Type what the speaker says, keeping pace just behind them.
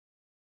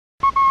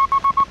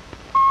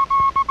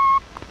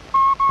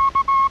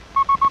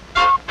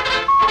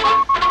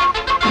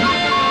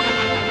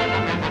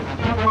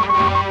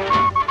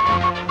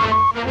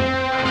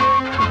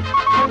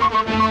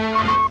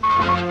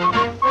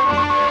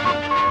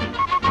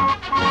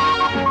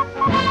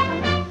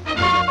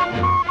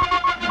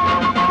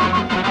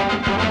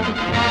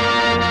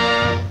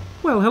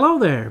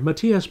there,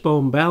 Matthias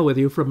Bohm-Bell with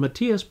you from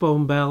Matthias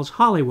Bohm-Bell's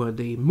Hollywood,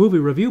 the movie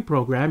review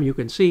program you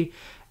can see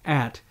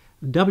at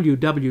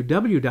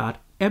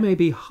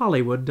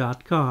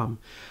www.mabhollywood.com.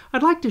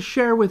 I'd like to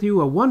share with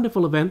you a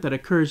wonderful event that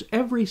occurs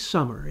every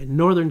summer in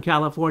Northern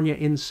California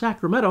in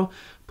Sacramento,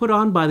 put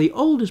on by the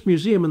oldest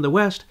museum in the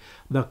West,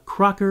 the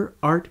Crocker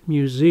Art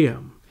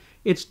Museum.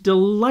 It's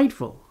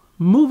delightful.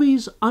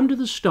 Movies under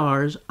the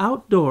stars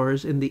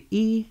outdoors in the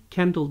E.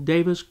 Kendall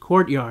Davis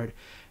Courtyard.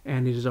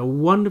 And it is a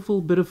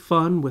wonderful bit of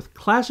fun with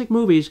classic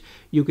movies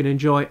you can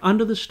enjoy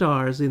under the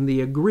stars in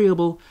the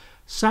agreeable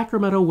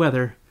Sacramento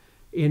weather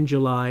in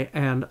July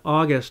and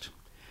August.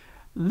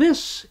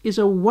 This is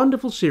a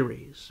wonderful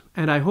series,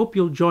 and I hope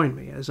you'll join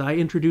me as I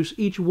introduce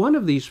each one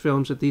of these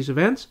films at these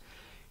events.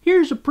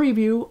 Here's a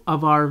preview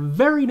of our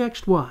very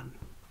next one.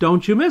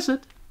 Don't you miss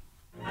it!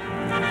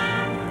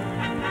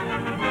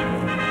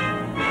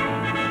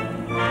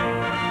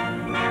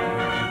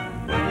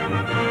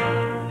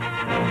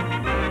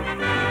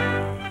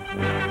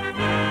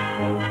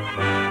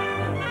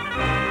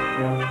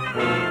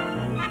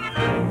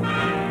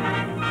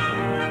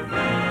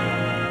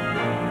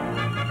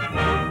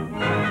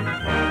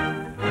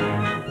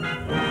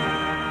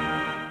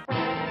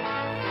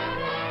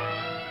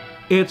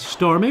 It's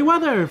stormy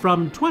weather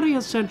from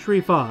 20th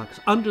Century Fox.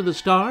 Under the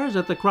stars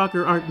at the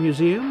Crocker Art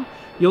Museum,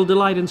 you'll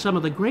delight in some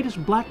of the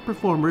greatest black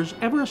performers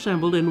ever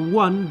assembled in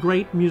one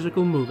great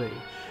musical movie,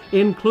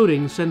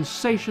 including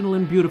sensational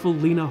and beautiful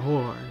Lena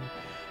Horne,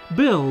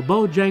 Bill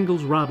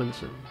Bojangles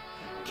Robinson,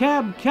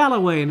 Cab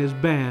Calloway and his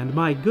band,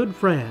 My Good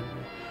Friend,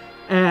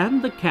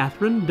 and the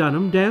Katherine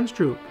Dunham Dance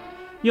Troupe.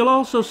 You'll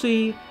also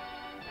see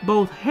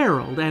both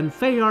Harold and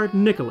Fayard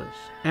Nicholas,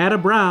 Ada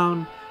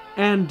Brown,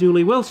 and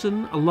Dooley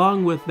Wilson,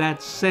 along with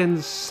that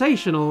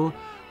sensational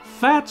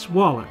Fats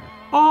Waller,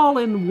 all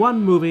in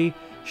one movie,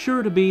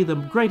 sure to be the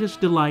greatest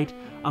delight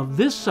of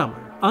this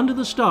summer under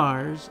the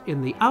stars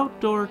in the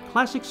outdoor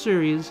classic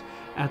series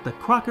at the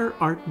Crocker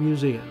Art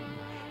Museum.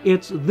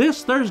 It's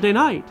this Thursday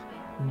night.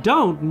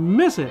 Don't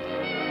miss it!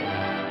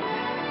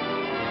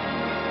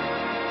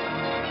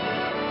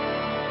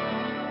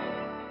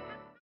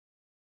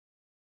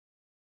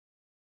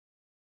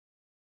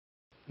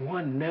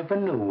 One never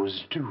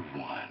knows, do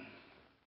one?